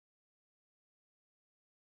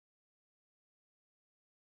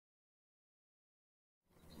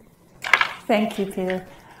Thank you, Peter.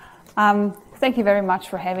 Thank you very much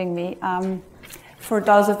for having me. For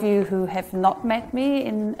those of you who have not met me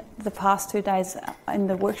in the past 2 days in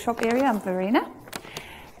the workshop area, I'm Verena.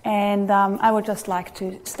 And I would just like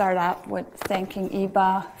to start out with thanking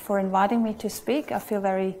IBA for inviting me to speak. I feel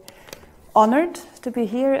very honored to be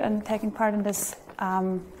here and taking part in this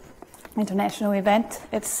international event.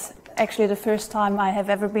 It's actually the first time I have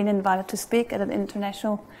ever been invited to speak at an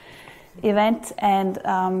international event, and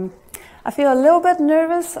I feel a little bit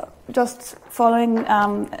nervous just following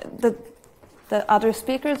the other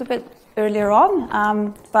speakers a bit earlier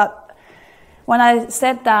on, but when I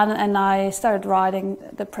sat down and I started writing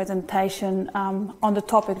the presentation on the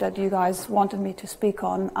topic that you guys wanted me to speak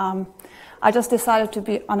on, I just decided to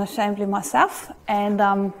be unashamedly myself,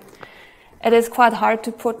 and it is quite hard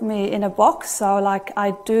to put me in a box. So like,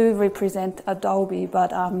 I do represent Adobe,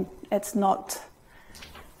 but it's not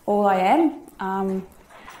all I am.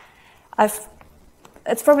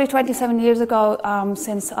 It's probably 27 years ago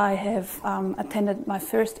since I have attended my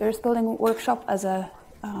first earth building workshop as a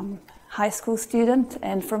high school student.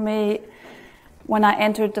 And for me, when I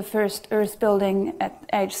entered the first earth building at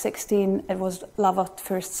age 16, it was love at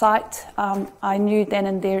first sight. I knew then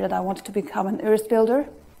and there that I wanted to become an earth builder.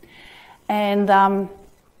 And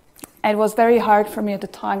it was very hard for me at the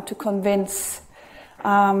time to convince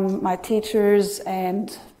my teachers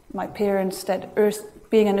and my parents that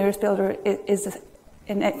being an earth builder is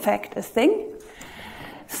in effect a thing.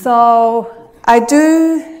 So I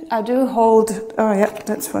do hold, oh yeah,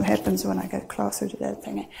 that's what happens when I get closer to that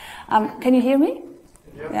thing. Can you hear me?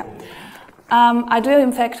 Yeah. I do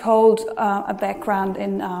in fact hold a background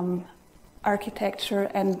in architecture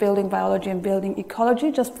and building biology and building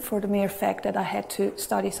ecology, just for the mere fact that I had to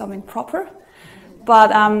study something proper.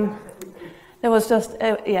 But there was just,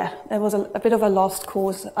 it was a bit of a lost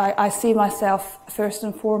cause. I see myself first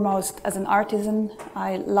and foremost as an artisan.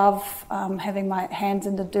 I love having my hands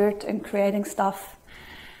in the dirt and creating stuff.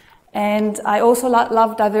 And I also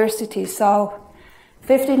love diversity. So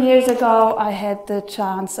 15 years ago, I had the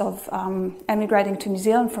chance of emigrating to New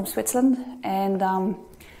Zealand from Switzerland and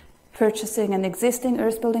purchasing an existing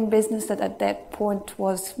earth building business that at that point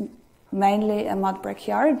was mainly a mud brick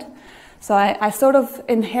yard. So I sort of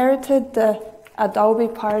inherited the Adobe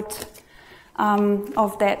part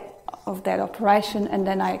of that operation, and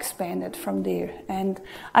then I expanded from there. And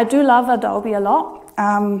I do love Adobe a lot.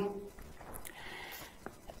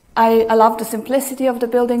 I love the simplicity of the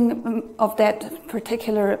building of that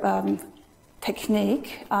particular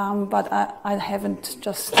technique, but I haven't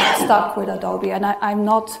just stuck with Adobe, and I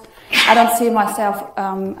don't see myself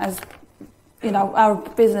as, our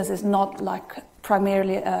business is not like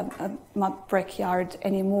primarily a mud brick yard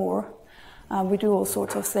anymore. We do all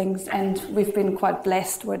sorts of things, and we've been quite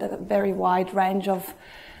blessed with a very wide range of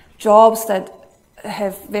jobs that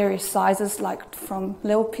have various sizes, like from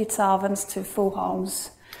little pizza ovens to full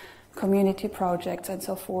homes, community projects, and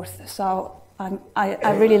so forth. So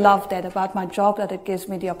I really love that about my job, that it gives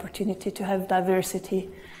me the opportunity to have diversity,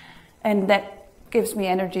 and that gives me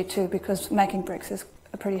energy too, because making bricks is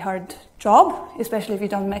a pretty hard job, especially if you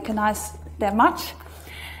don't mechanize that much.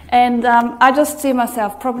 And I just see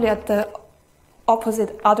myself probably at the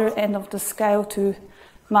opposite other end of the scale to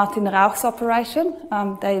Martin Rauch's operation.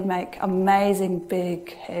 They make amazing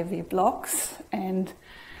big heavy blocks and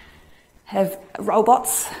have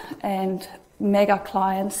robots and mega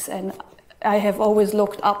clients, and I have always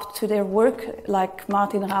looked up to their work. Like,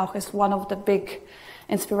 Martin Rauch is one of the big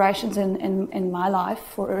inspirations in my life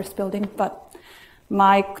for earth building, but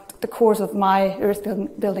the course of my earth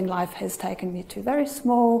building life has taken me to very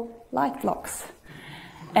small light blocks.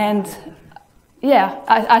 And yeah,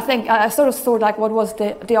 I think I sort of thought, like, what was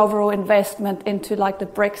the overall investment into like the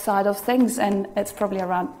brick side of things, and it's probably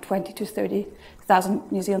around 20 to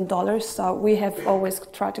 30,000 New Zealand dollars. So we have always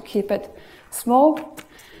tried to keep it small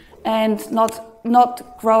and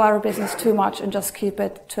not grow our business too much, and just keep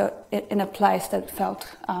it in a place that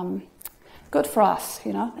felt good for us.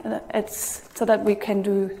 It's so that we can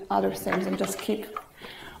do other things and just keep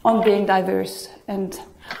on being diverse, and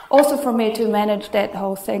also for me to manage that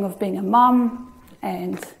whole thing of being a mum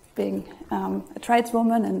and being a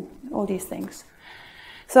tradeswoman and all these things.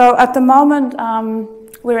 So at the moment,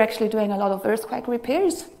 we're actually doing a lot of earthquake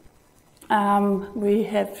repairs. We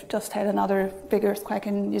have just had another big earthquake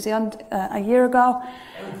in New Zealand a year ago,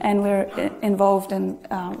 and we're involved in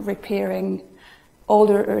repairing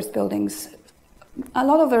older earth buildings. A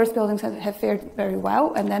lot of earth buildings have fared very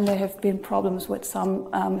well, and then there have been problems with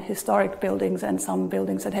some historic buildings and some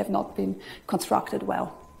buildings that have not been constructed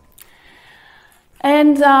well.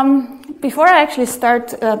 And before I actually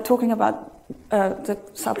start talking about the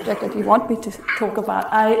subject that you want me to talk about,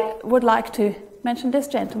 I would like to mention this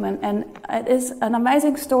gentleman, and it is an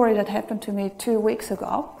amazing story that happened to me 2 weeks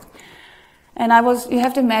ago. And you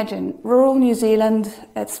have to imagine, rural New Zealand,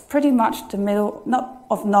 it's pretty much the middle, not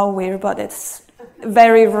of nowhere, but it's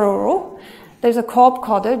very rural. There's a cob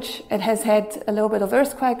cottage. It has had a little bit of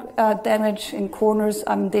earthquake damage in corners.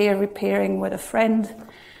 I'm there repairing with a friend.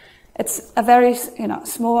 It's a very,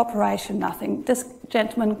 small operation, nothing. This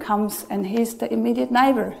gentleman comes and he's the immediate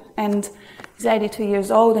neighbour, and he's 82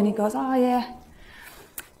 years old, and he goes, "Oh yeah,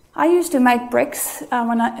 I used to make bricks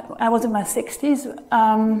when I was in my 60s,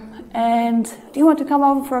 and do you want to come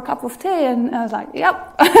over for a cup of tea?" And I was like,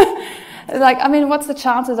 "Yep." What's the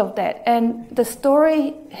chances of that? And the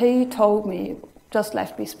story he told me just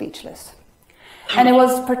left me speechless. And it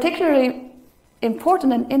was particularly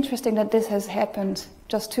important and interesting that this has happened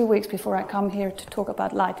just 2 weeks before I come here to talk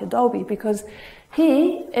about Light Adobe, because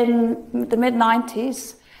he, in the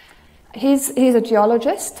mid-90s, he's a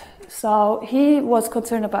geologist, so he was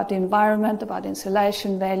concerned about the environment, about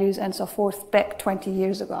insulation values and so forth back 20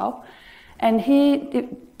 years ago. And he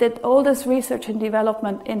did all this research and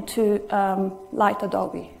development into Light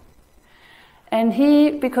Adobe. And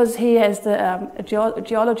because he has the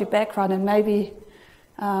geology background, and maybe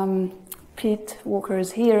Pete Walker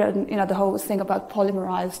is here, and the whole thing about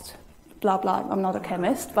polymerized blah blah. I'm not a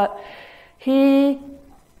chemist, but he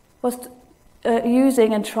was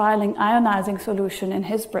using and trialing ionizing solution in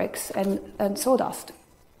his bricks and sawdust.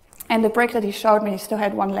 And the brick that he showed me, he still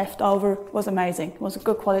had one left over, was amazing. It was a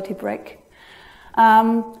good quality brick.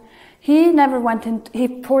 He never went in. He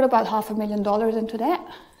poured about $500,000 into that,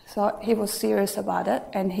 so he was serious about it.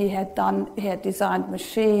 And he had designed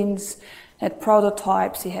machines, had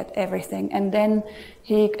prototypes, he had everything. And then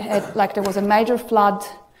he had, there was a major flood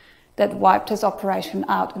that wiped his operation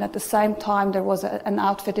out. And at the same time, there was an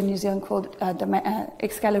outfit in New Zealand called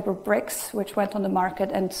Excalibur Bricks, which went on the market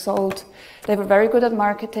and sold. They were very good at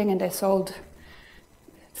marketing, and they sold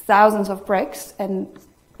thousands of bricks, and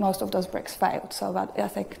most of those bricks failed. So I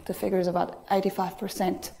think the figure is about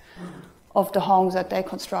 85% of the homes that they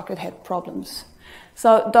constructed had problems.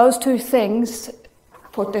 So those two things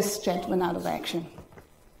put this gentleman out of action.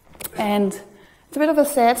 And it's a bit of a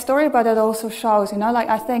sad story, but it also shows,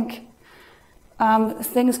 I think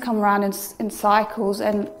things come around in cycles,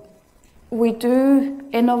 and we do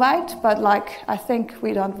innovate, but I think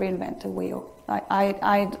we don't reinvent the wheel.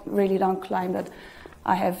 I really don't claim that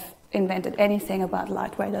I have invented anything about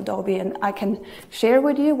lightweight Adobe, and I can share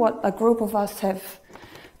with you what a group of us have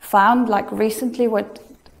found, recently, what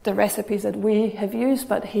the recipes that we have used,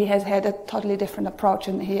 but he has had a totally different approach,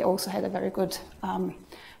 and he also had a very good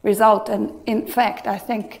result. And in fact, I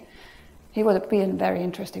think he would be a very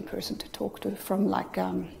interesting person to talk to from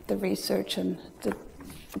the research and the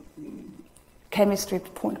chemistry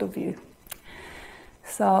point of view.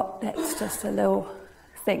 So that's just a little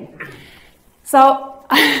thing. So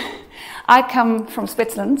I come from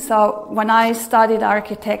Switzerland, so when I studied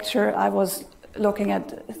architecture, I was looking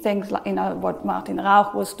at things like, what Martin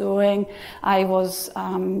Rauch was doing. I was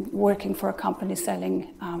working for a company selling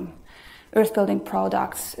earthbuilding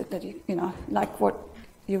products that, like what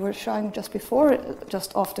you were showing just before,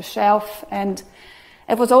 just off the shelf. And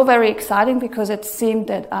it was all very exciting because it seemed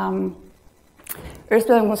that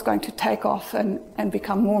earthbuilding was going to take off and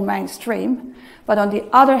become more mainstream. But on the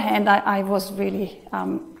other hand, I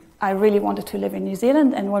really wanted to live in New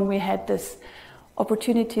Zealand, and when we had this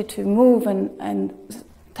opportunity to move and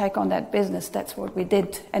take on that business, that's what we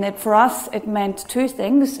did. And for us, it meant two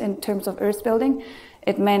things in terms of earthbuilding.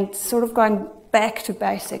 It meant sort of going back to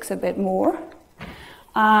basics a bit more.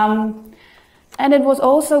 And it was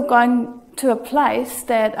also going to a place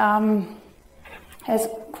that has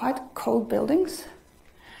quite cold buildings.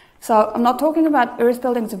 So I'm not talking about earth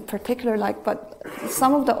buildings in particular, but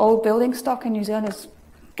some of the old building stock in New Zealand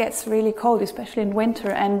gets really cold, especially in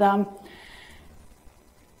winter. And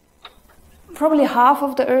probably half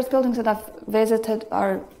of the earth buildings that I've visited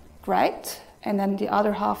are great, and then the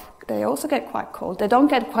other half, they also get quite cold. They don't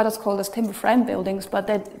get quite as cold as timber frame buildings, but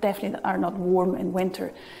they definitely are not warm in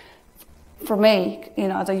winter. For me,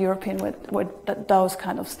 as a European with those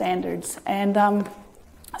kind of standards. And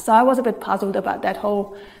so I was a bit puzzled about that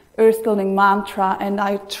whole earth building mantra, and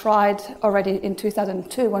I tried already in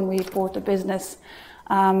 2002 when we bought the business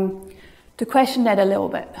to question that a little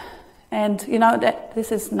bit. And that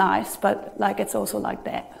this is nice, but it's also like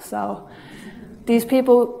that. So these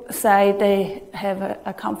people say they have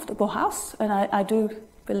a comfortable house, and I do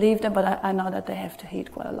believe them, but I know that they have to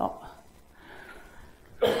heat quite a lot.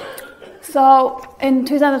 So in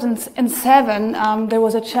 2007, there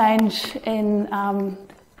was a change in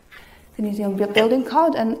the New Zealand Building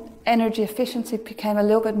Code, and energy efficiency became a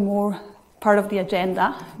little bit more part of the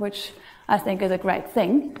agenda, which I think is a great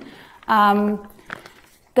thing.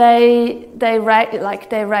 They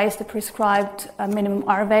raised the prescribed minimum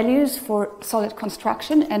R values for solid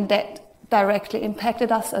construction, and that directly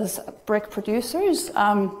impacted us as brick producers.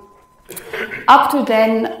 Up to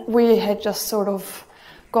then, we had just sort of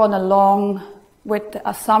gone along with the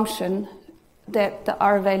assumption that the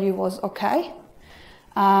R value was okay,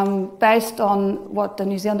 based on what the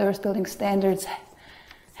New Zealand Earthbuilding Standards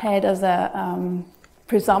had as a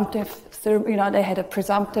presumptive, they had a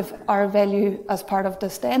presumptive R value as part of the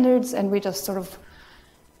standards, and we just sort of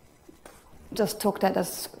just took that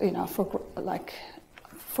as,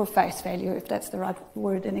 for face value, if that's the right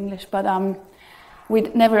word in English. But we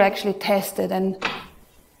never actually tested, and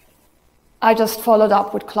I just followed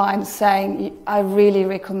up with clients saying, I really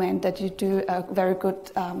recommend that you do a very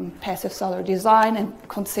good passive solar design and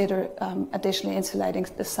consider additionally insulating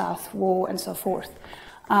the south wall and so forth.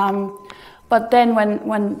 But then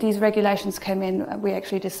when these regulations came in, we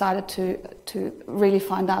actually decided to really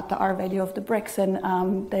find out the R value of the bricks, and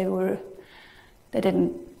they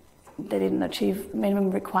didn't achieve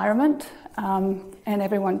minimum requirement. And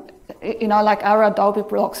everyone, our Adobe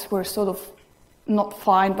blocks were sort of not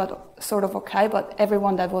fine, but sort of okay. But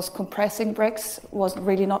everyone that was compressing bricks was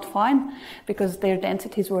really not fine because their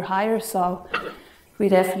densities were higher. So we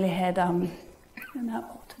definitely had a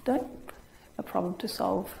problem to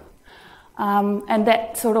solve. And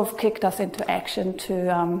that sort of kicked us into action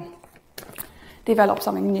to develop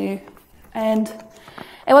something new. And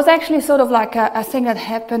it was actually sort of like a thing that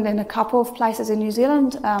happened in a couple of places in New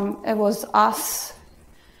Zealand. It was us,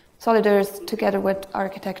 SolidEarth, together with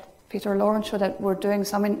architect Peter Lawrence, that were doing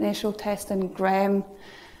some initial tests, and Graham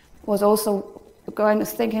was also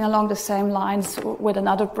thinking along the same lines with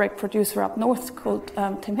another brick producer up north called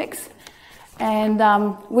Tim Hicks. And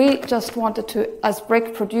we just wanted to, as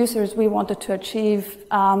brick producers, we wanted to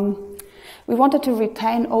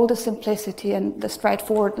retain all the simplicity and the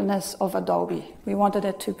straightforwardness of Adobe. We wanted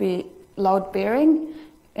it to be load-bearing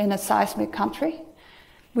in a seismic country.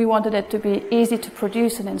 We wanted it to be easy to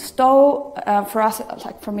produce and install. For us,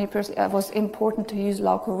 for me personally, it was important to use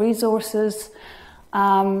local resources,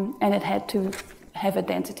 and it had to have a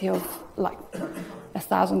density of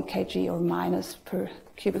 1,000 kg or minus per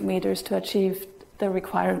cubic meters to achieve the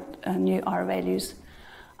required new R values.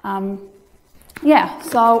 So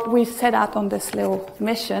we set out on this little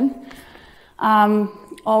mission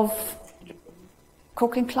of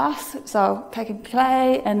cooking class, so taking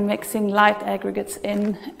clay and mixing light aggregates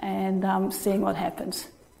in and seeing what happens.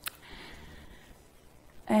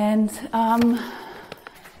 And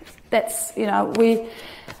that's,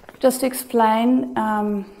 just to explain,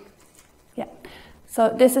 so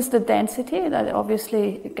this is the density, that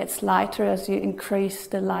obviously it gets lighter as you increase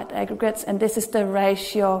the light aggregates, and this is the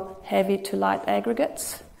ratio heavy to light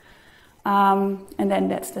aggregates. And then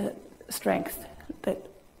that's the strength that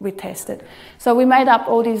we tested. So we made up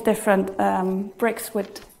all these different bricks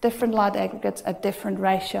with different light aggregates at different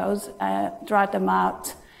ratios, dried them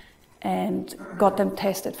out, and got them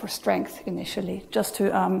tested for strength initially, just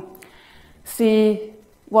to see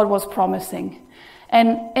what was promising.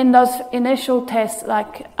 And in those initial tests,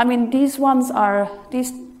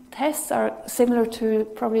 these tests are similar to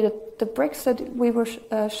probably the bricks that we were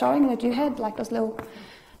showing that you had, like those little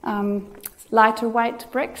lighter weight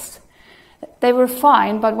bricks. They were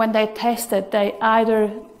fine, but when they tested, they either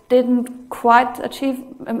didn't quite achieve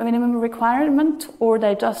a minimum requirement or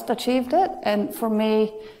they just achieved it. And for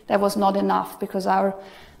me, that was not enough because our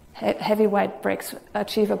heavyweight bricks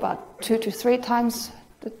achieve about 2 to 3 times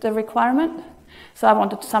the requirement. So I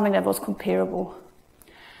wanted something that was comparable.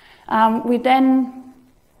 We then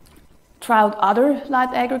trialed other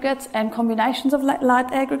light aggregates and combinations of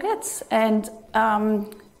light aggregates, and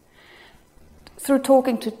through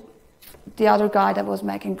talking to the other guy that was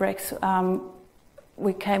making bricks,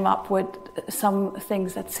 we came up with some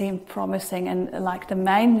things that seemed promising, and like the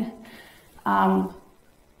main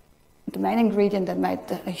ingredient that made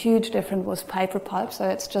a huge difference was paper pulp. So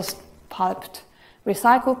it's just pulped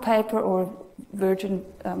recycled paper or virgin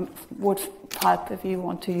wood pulp if you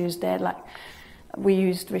want to use that. Like we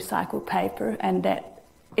used recycled paper, and that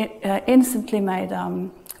instantly made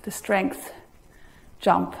the strength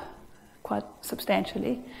jump quite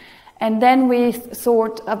substantially. And then we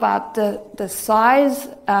thought about the size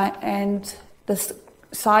and the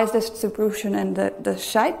size distribution and the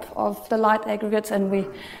shape of the light aggregates, and we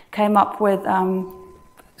came up with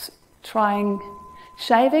trying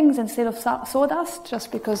shavings instead of sawdust,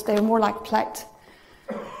 just because they're more like plate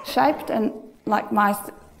shaped, and like my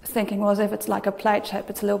thinking was, if it's like a plate shape,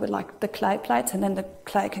 it's a little bit like the clay plates, and then the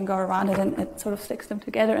clay can go around it and it sort of sticks them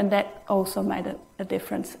together, and that also made a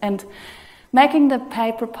difference. And making the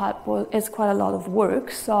paper pulp is quite a lot of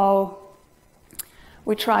work, so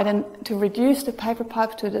we tried to reduce the paper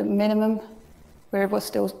pulp to the minimum where it was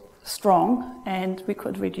still strong, and we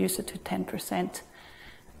could reduce it to 10%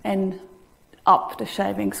 and up the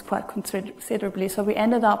shavings quite considerably. So we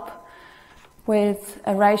ended up with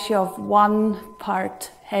a ratio of 1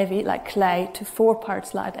 part heavy, like clay, to 4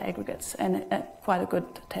 parts light aggregates, and quite a good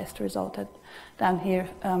test resulted down here,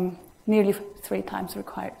 nearly 3 times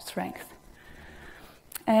required strength.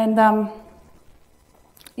 And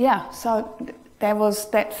so there was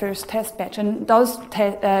that first test batch, and those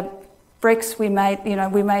bricks we made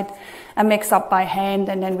a mix up by hand,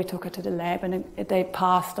 and then we took it to the lab, and they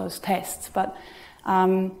passed those tests. But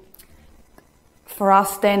for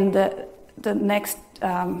us, then the next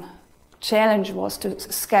challenge was to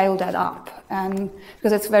scale that up, and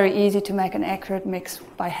because it's very easy to make an accurate mix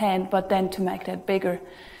by hand, but then to make that bigger,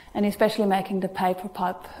 and especially making the paper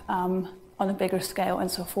pulp on a bigger scale and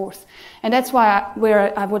so forth. And that's why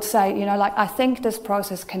I would say, I think this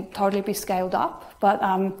process can totally be scaled up, but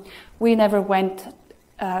we never went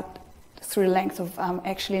through the length of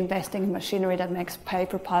actually investing in machinery that makes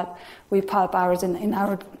paper pulp. We pulp ours in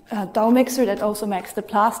our dough mixer that also makes the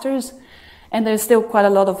plasters, and there's still quite a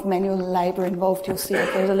lot of manual labor involved. You'll see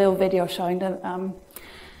it. There's a little video showing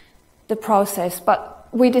the process, but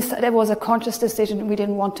we decided it was a conscious decision. We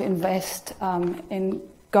didn't want to invest in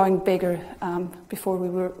going bigger before we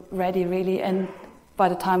were ready, really. And by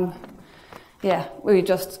the time, we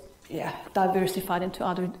just diversified into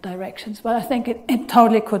other directions. But I think it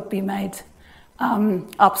totally could be made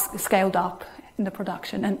scaled up in the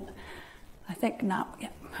production. And I think now,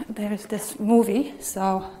 there's this movie.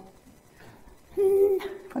 So,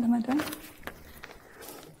 what am I doing?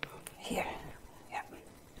 Here,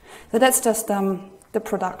 So that's just the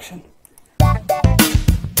production.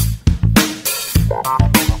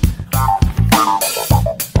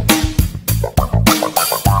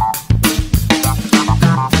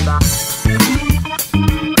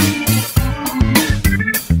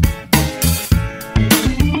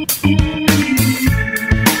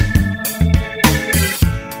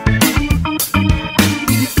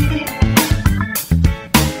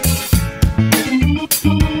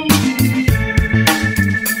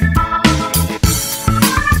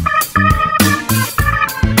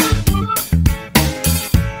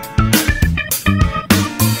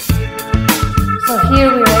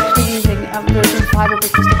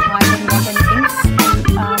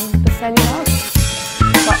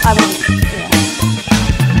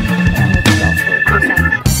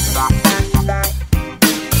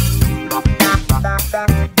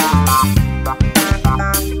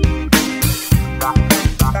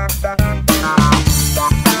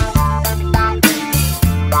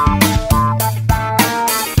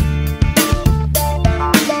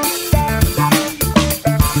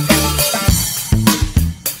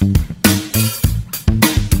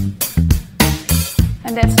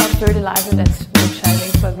 Fertilizer, that's wood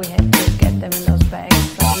shavings, but we had to get them in those bags,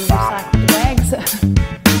 so we recycled the bags.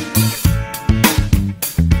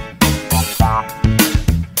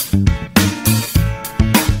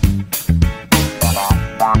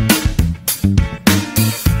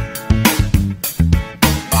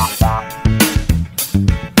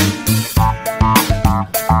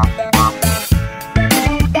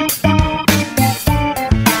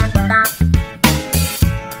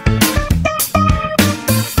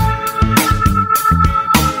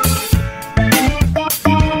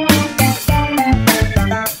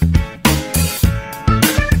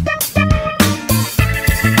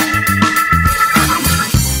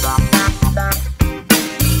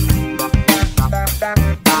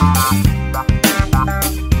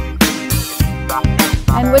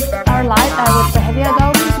 And with our with the heavy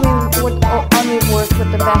adobes, we would only work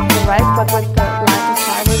with the back to the right, but with the lighter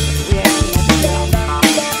fibers, we actually get it down.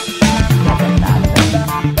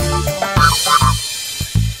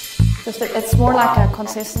 It's more like a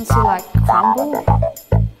consistency like crumble.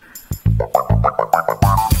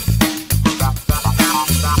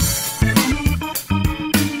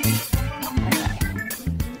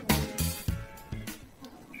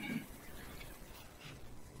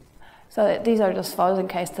 So these are just photos in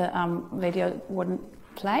case the video wouldn't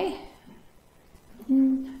play.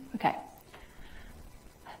 Okay.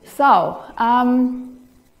 So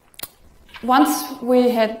once we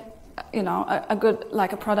had, a good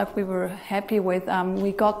a product we were happy with,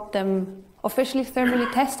 we got them officially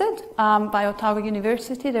thermally tested by Ottawa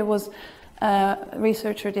University. There was a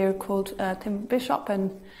researcher there called Tim Bishop,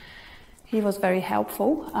 and he was very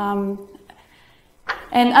helpful.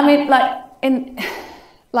 And I mean,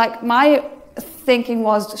 like my thinking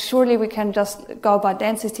was, surely we can just go by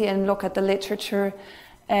density and look at the literature,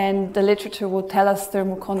 and the literature will tell us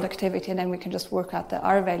thermal conductivity, and then we can just work out the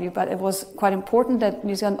R value. But it was quite important that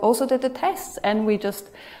New Zealand also did the tests, and we just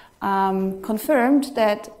confirmed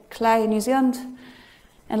that clay in New Zealand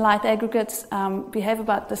and light aggregates behave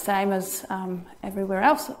about the same as everywhere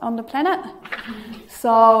else on the planet.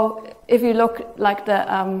 So if you look, like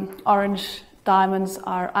the orange diamonds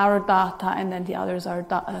are our data, and then the others are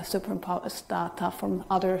superimposed data from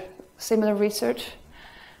other similar research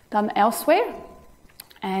done elsewhere.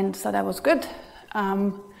 And so that was good.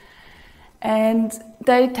 And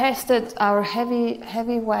they tested our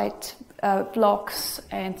heavyweight blocks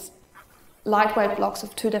and lightweight blocks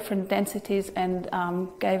of 2 different densities, and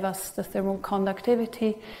gave us the thermal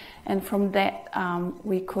conductivity. And from that,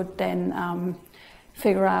 we could then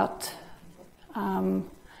figure out the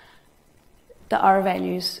R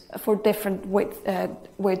values for different width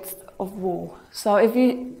of wall. So if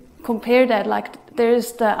you compare that, like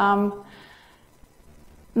there's the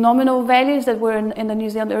nominal values that were in the New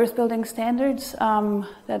Zealand Earthbuilding Standards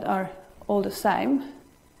that are all the same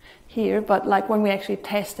here, but like when we actually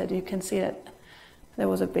tested, you can see that there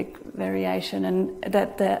was a big variation, and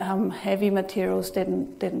that the heavy materials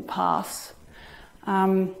didn't pass.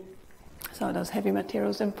 So those heavy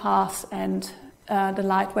materials didn't pass, and the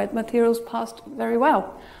lightweight materials passed very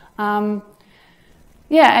well.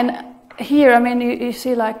 Yeah, and here, I mean, you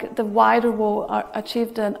see like the wider wall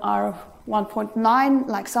achieved an R 1.9.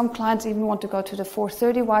 Like some clients even want to go to the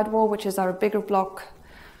 430 wide wall, which is our bigger block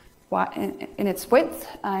in its width,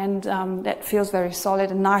 and that feels very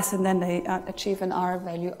solid and nice, and then they achieve an R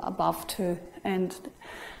value above 2, and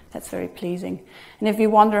that's very pleasing. And if you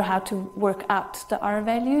wonder how to work out the R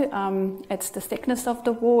value, it's the thickness of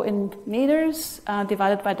the wall in meters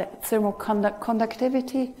divided by the thermal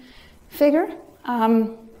conductivity figure.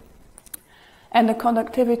 And the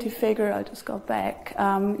conductivity figure, I'll just go back,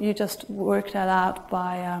 you just work that out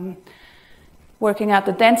by working out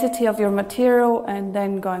the density of your material and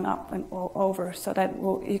then going up and over, so that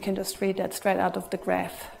you can just read that straight out of the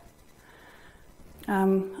graph.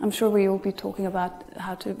 I'm sure we will be talking about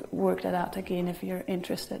how to work that out again if you're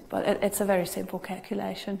interested, but it's a very simple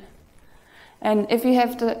calculation. And if you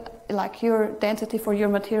have your density for your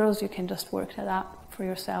materials, you can just work that out for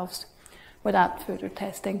yourselves without further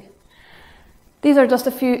testing. These are just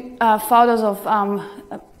a few photos of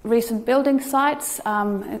recent building sites.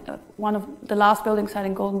 One of the last building site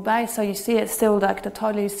in Golden Bay. So you see it's still like the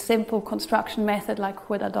totally simple construction method, like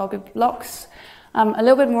with Adobe blocks. A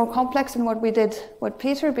little bit more complex than what we did with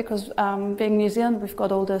Peter, because being New Zealand, we've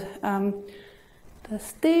got all the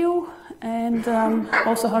steel and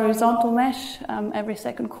also horizontal mesh every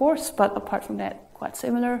second course. But apart from that, quite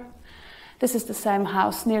similar. This is the same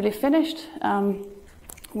house, nearly finished.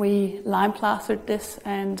 We lime plastered this,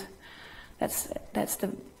 and that's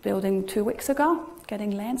the building 2 weeks ago,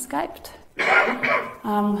 getting landscaped.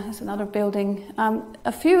 There's another building.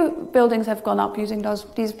 A few buildings have gone up using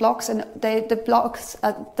these blocks, and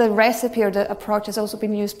the recipe or the approach has also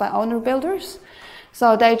been used by owner builders.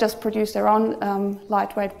 So they just produced their own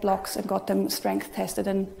lightweight blocks and got them strength tested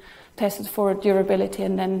and tested for durability,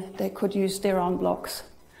 and then they could use their own blocks.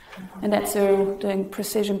 And that's doing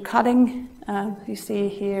precision cutting. You see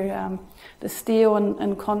here the steel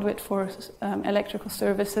and conduit for electrical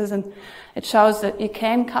services, and it shows that you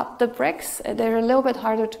can cut the bricks. They're a little bit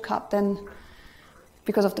harder to cut than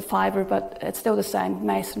because of the fiber, but it's still the same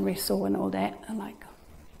masonry saw and all that.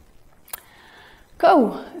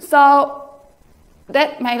 Cool. So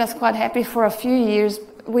that made us quite happy for a few years.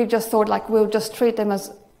 We just thought we'll just treat them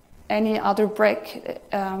as any other brick.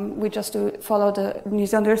 We just follow the New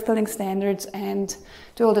Zealand Earthbuilding Standards and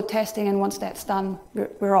do all the testing, and once that's done,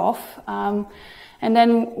 we're off. And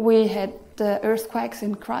then we had the earthquakes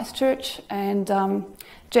in Christchurch, and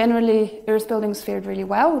generally earth buildings fared really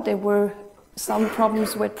well. There were some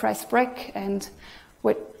problems with pressed brick and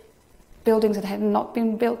with buildings that had not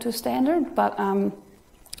been built to standard, but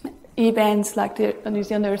EBANs, like the New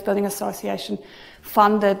Zealand Earthbuilding Association,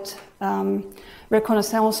 funded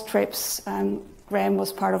reconnaissance trips, and Graham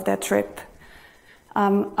was part of that trip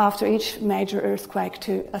after each major earthquake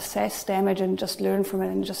to assess damage and just learn from it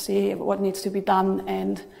and just see what needs to be done.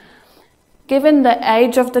 And given the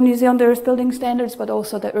age of the New Zealand Earthbuilding Standards, but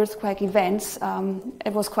also the earthquake events,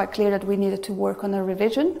 it was quite clear that we needed to work on a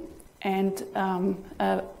revision, and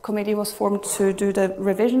a committee was formed to do the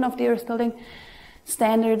revision of the Earthbuilding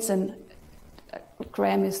Standards, and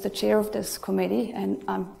Graham is the chair of this committee, and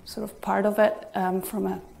I'm sort of part of it from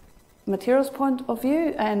a materials point of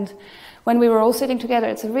view. And when we were all sitting together,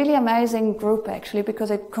 it's a really amazing group actually,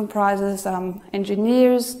 because it comprises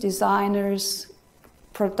engineers, designers,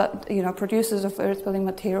 producers of earth building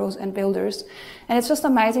materials and builders. And it's just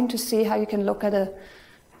amazing to see how you can look at a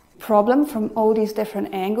problem from all these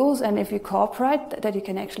different angles, and if you cooperate, that you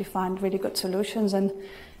can actually find really good solutions and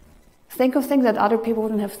think of things that other people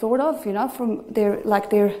wouldn't have thought of, from their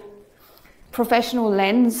professional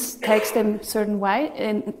lens takes them a certain way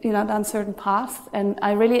in, down certain paths. And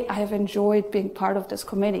I have enjoyed being part of this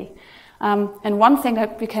committee. And one thing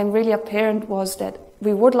that became really apparent was that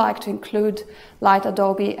we would like to include Light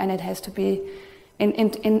Adobe, and it has to be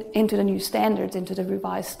into the new standards, into the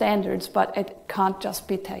revised standards, but it can't just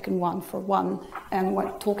be taken one for one. And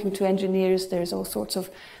when talking to engineers, there's all sorts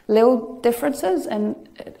of little differences, and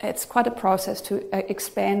it's quite a process to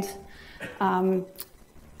expand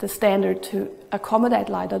the standard to accommodate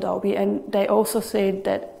Light Adobe. And they also said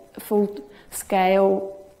that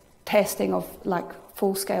full-scale testing of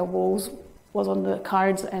full-scale walls was on the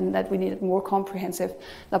cards, and that we needed more comprehensive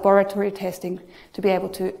laboratory testing to be able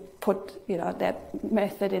to put that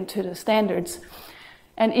method into the standards.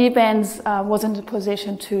 And EBANS was in the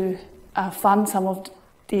position to fund some of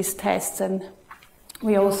these tests, and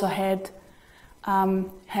we also had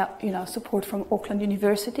support from Auckland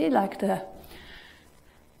University, like the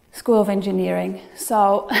School of Engineering.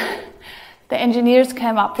 So the engineers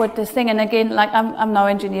came up with this thing, and again, I'm no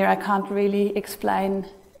engineer, I can't really explain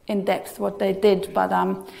in depth what they did, but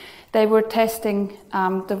they were testing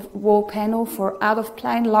the wall panel for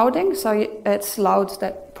out-of-plane loading, so it's loads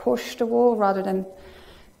that push the wall rather than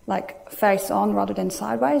face on rather than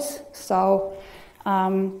sideways. So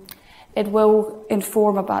it will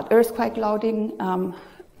inform about earthquake loading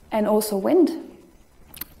and also wind.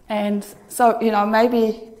 And so,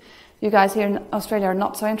 maybe you guys here in Australia are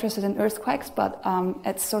not so interested in earthquakes, but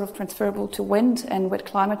it's sort of transferable to wind, and with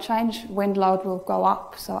climate change, wind load will go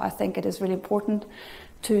up. So I think it is really important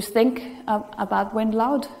to think about wind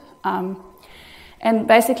load. And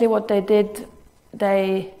basically what they did,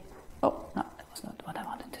 that was not what I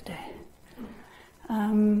wanted to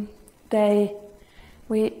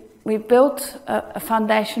do. We built a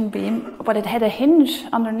foundation beam, but it had a hinge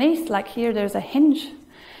underneath, like here there's a hinge.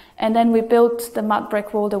 And then we built the mud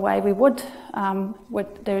brick wall the way we would.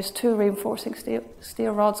 There's two reinforcing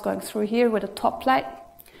steel rods going through here with a top plate.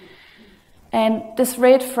 And this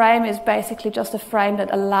red frame is basically just a frame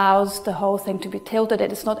that allows the whole thing to be tilted.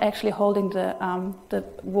 It is not actually holding the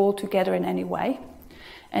wall together in any way.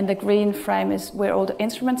 And the green frame is where all the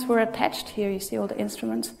instruments were attached. Here you see all the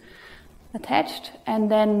instruments attached.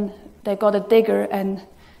 And then they got a digger and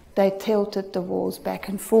they tilted the walls back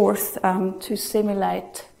and forth to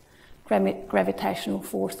simulate gravitational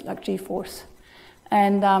force, like G-force.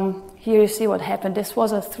 And here you see what happened. This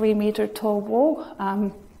was a 3-meter tall wall.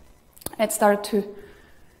 It started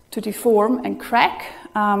to deform and crack,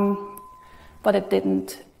 but it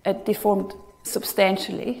didn't. It deformed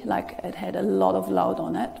substantially, like it had a lot of load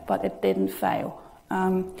on it, but it didn't fail.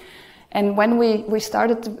 And when we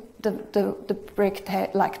started the brick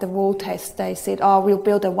the wall test, they said, we'll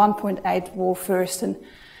build a 1.8 wall first and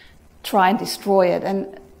try and destroy it.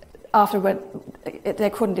 And afterward, they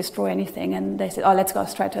couldn't destroy anything, and they said, let's go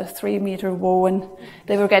straight to a 3-meter wall, and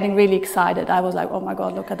they were getting really excited. I was like, oh my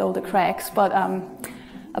God, look at all the cracks. But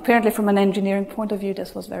apparently from an engineering point of view,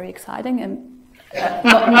 this was very exciting, and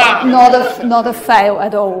not a fail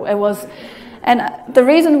at all. It was, and the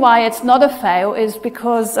reason why it's not a fail is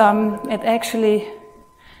because it actually,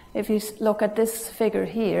 if you look at this figure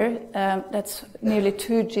here, that's nearly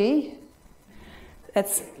 2G.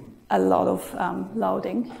 That's a lot of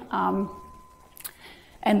loading.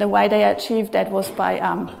 And the way they achieved that was by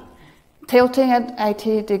tilting at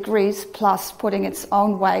 80 degrees plus putting its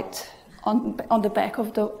own weight on the back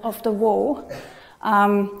of the wall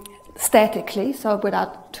statically, so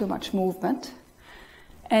without too much movement.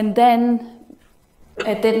 And then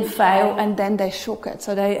it didn't fail, and then they shook it.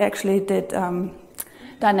 So they actually did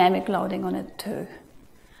dynamic loading on it too.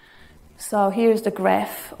 So here's the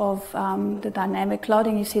graph of the dynamic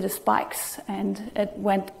loading. You see the spikes, and it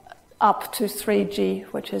went up to 3G,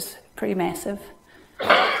 which is pretty massive.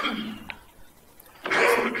 So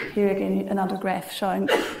here again, another graph showing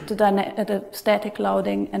the static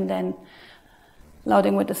loading, and then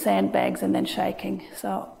loading with the sandbags, and then shaking.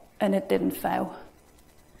 And it didn't fail.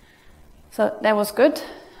 So that was good.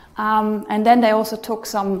 And then they also took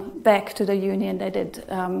some back to the uni, and they did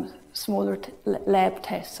smaller lab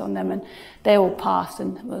tests on them, and they all passed,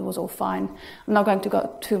 and it was all fine. I'm not going to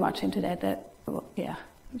go too much into that,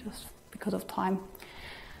 just because of time.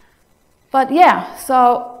 But yeah,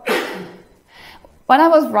 so when I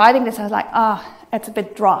was writing this, I was like, it's a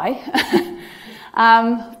bit dry.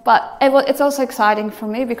 But it's also exciting for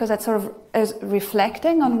me because it sort of is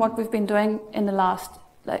reflecting on what we've been doing in the last,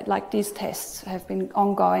 like these tests have been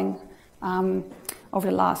ongoing over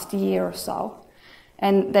the last year or so.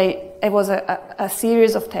 And it was a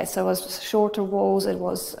series of tests. So it was shorter walls, it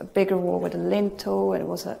was a bigger wall with a lintel, it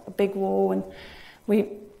was a big wall, and we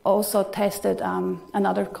also tested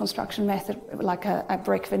another construction method, like a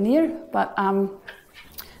brick veneer. But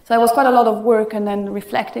so it was quite a lot of work, and then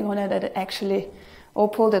reflecting on it, it actually all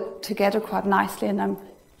pulled it together quite nicely, and I'm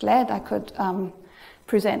glad I could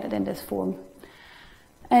present it in this form.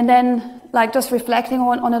 And then, like, just reflecting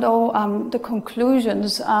on it all, the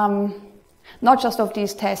conclusions, not just of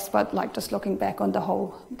these tests, but like just looking back on the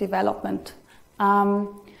whole development,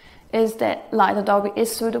 is that Light Adobe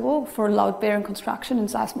is suitable for load-bearing construction in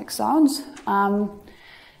seismic zones,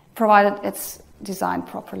 provided it's designed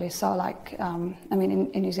properly. So, like, I mean,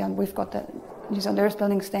 in New Zealand, we've got the NZ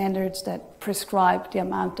Earthbuilding Standards that prescribe the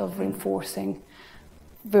amount of reinforcing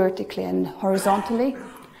vertically and horizontally.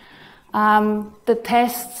 The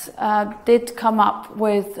tests did come up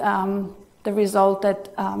with the result that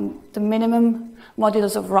the minimum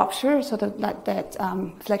modulus of rupture, so that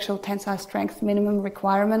flexural tensile strength minimum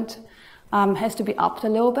requirement, has to be upped a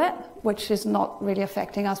little bit, which is not really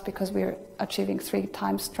affecting us because we're achieving 3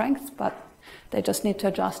 times strength, but they just need to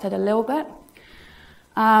adjust it a little bit.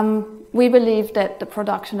 We believe that the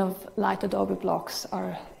production of Light Adobe blocks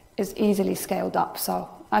is easily scaled up. So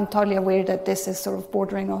I'm totally aware that this is sort of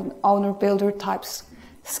bordering on owner-builder type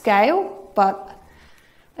scale, but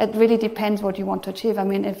it really depends what you want to achieve. I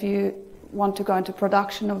mean, if you want to go into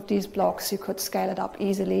production of these blocks, you could scale it up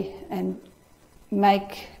easily and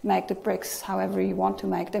make the bricks however you want to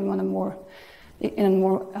make them in a more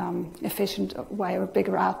efficient way or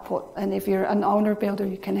bigger output. And if you're an owner builder,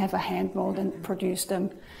 you can have a hand mold and produce them.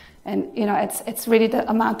 And you know, it's really the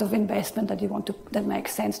amount of investment that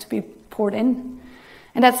makes sense to be poured in.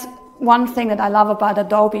 And that's one thing that I love about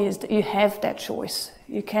Adobe, is that you have that choice.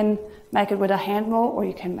 You can make it with a hand mold, or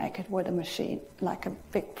you can make it with a machine, like a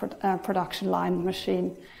big production line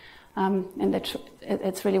machine. And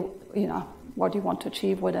it's really, you know, what you want to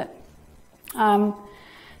achieve with it.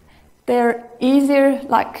 They're easier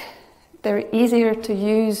to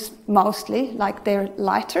use mostly, like they're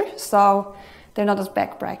lighter, so they're not as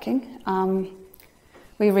back-breaking.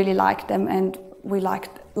 We really like them, and we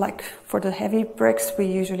like for the heavy bricks, we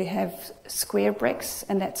usually have square bricks,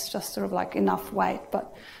 and that's just sort of like enough weight.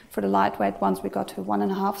 But for the lightweight ones, we go to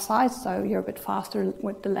 1.5 size, so you're a bit faster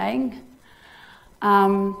with the laying.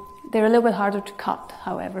 They're a little bit harder to cut,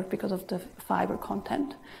 however, because of the fiber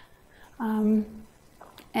content.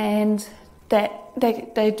 And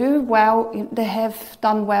they do well. They have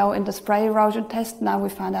done well in the spray erosion test. Now we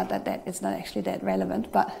found out that it's not actually that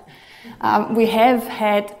relevant, but we have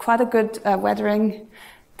had quite a good weathering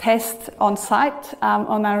test on site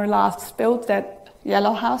on our last build, that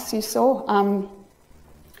yellow house you saw.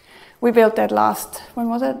 We built that when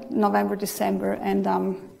was it? November, December, and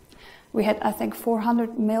we had, I think,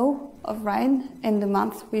 400 mil of rain in the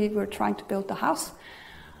month we were trying to build the house.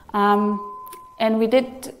 And we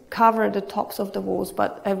did cover the tops of the walls,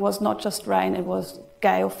 but it was not just rain, it was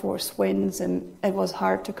gale force winds, and it was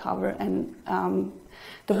hard to cover. And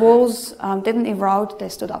the walls didn't erode, they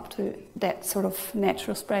stood up to that sort of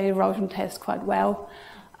natural spray erosion test quite well.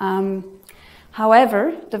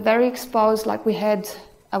 However, the very exposed, like we had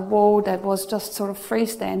a wall that was just sort of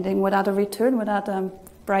freestanding without a return, without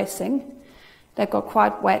bracing, that got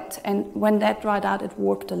quite wet, and when that dried out, it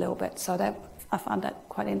warped a little bit. So I found that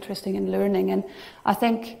quite interesting in learning, and I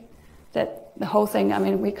think that the whole thing, I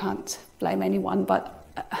mean, we can't blame anyone, but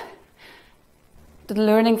the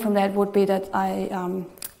learning from that would be that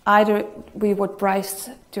either we would brace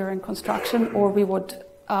during construction, or we would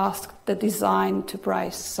ask the design to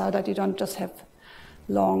brace, so that you don't just have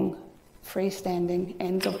long freestanding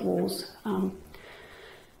ends of walls.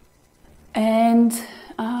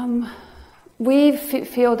 We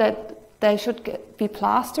feel that they should be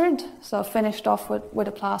plastered, so finished off with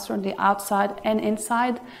a plaster on the outside and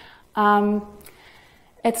inside.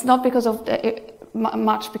 It's not because of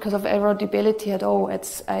much because of erodibility at all.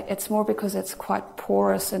 It's more because it's quite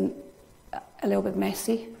porous and a little bit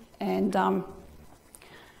messy. And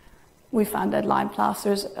we found that lime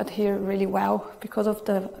plasters adhere really well because of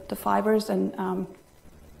the fibers, and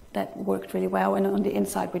that worked really well. And on the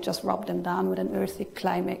inside, we just rubbed them down with an earthy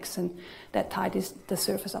clay mix, and that tidies the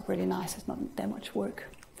surface up really nice. It's not that much work.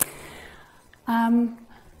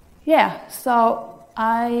 So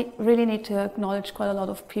I really need to acknowledge quite a lot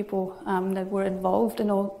of people that were involved in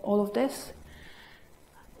all of this.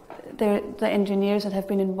 the engineers that have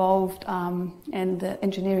been involved and the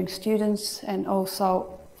engineering students, and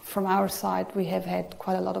also from our side we have had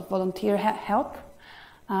quite a lot of volunteer help,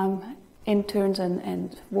 interns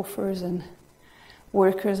and woofers and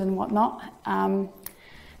workers and whatnot.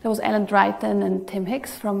 There was Alan Drayton and Tim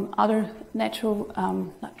Hicks from other natural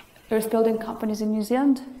earth building companies in New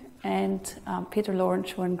Zealand, and Peter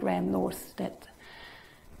Lawrence and Graham North that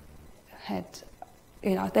had,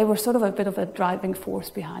 they were sort of a bit of a driving force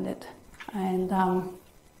behind it. And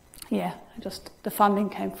just the funding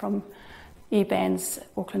came from EBANS,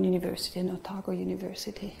 Auckland University and Otago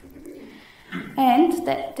University. And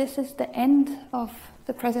this is the end of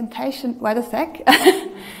the presentation. Wait a sec.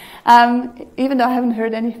 Even though I haven't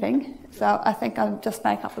heard anything, so I think I'll just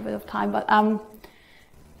make up a bit of time. But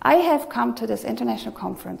I have come to this international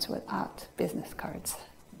conference without business cards.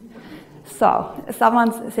 So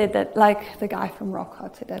someone said that, like the guy from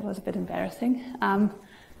Rockhart said, that was a bit embarrassing.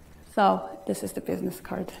 So this is the business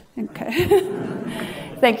card. Okay.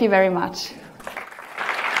 Thank you very much.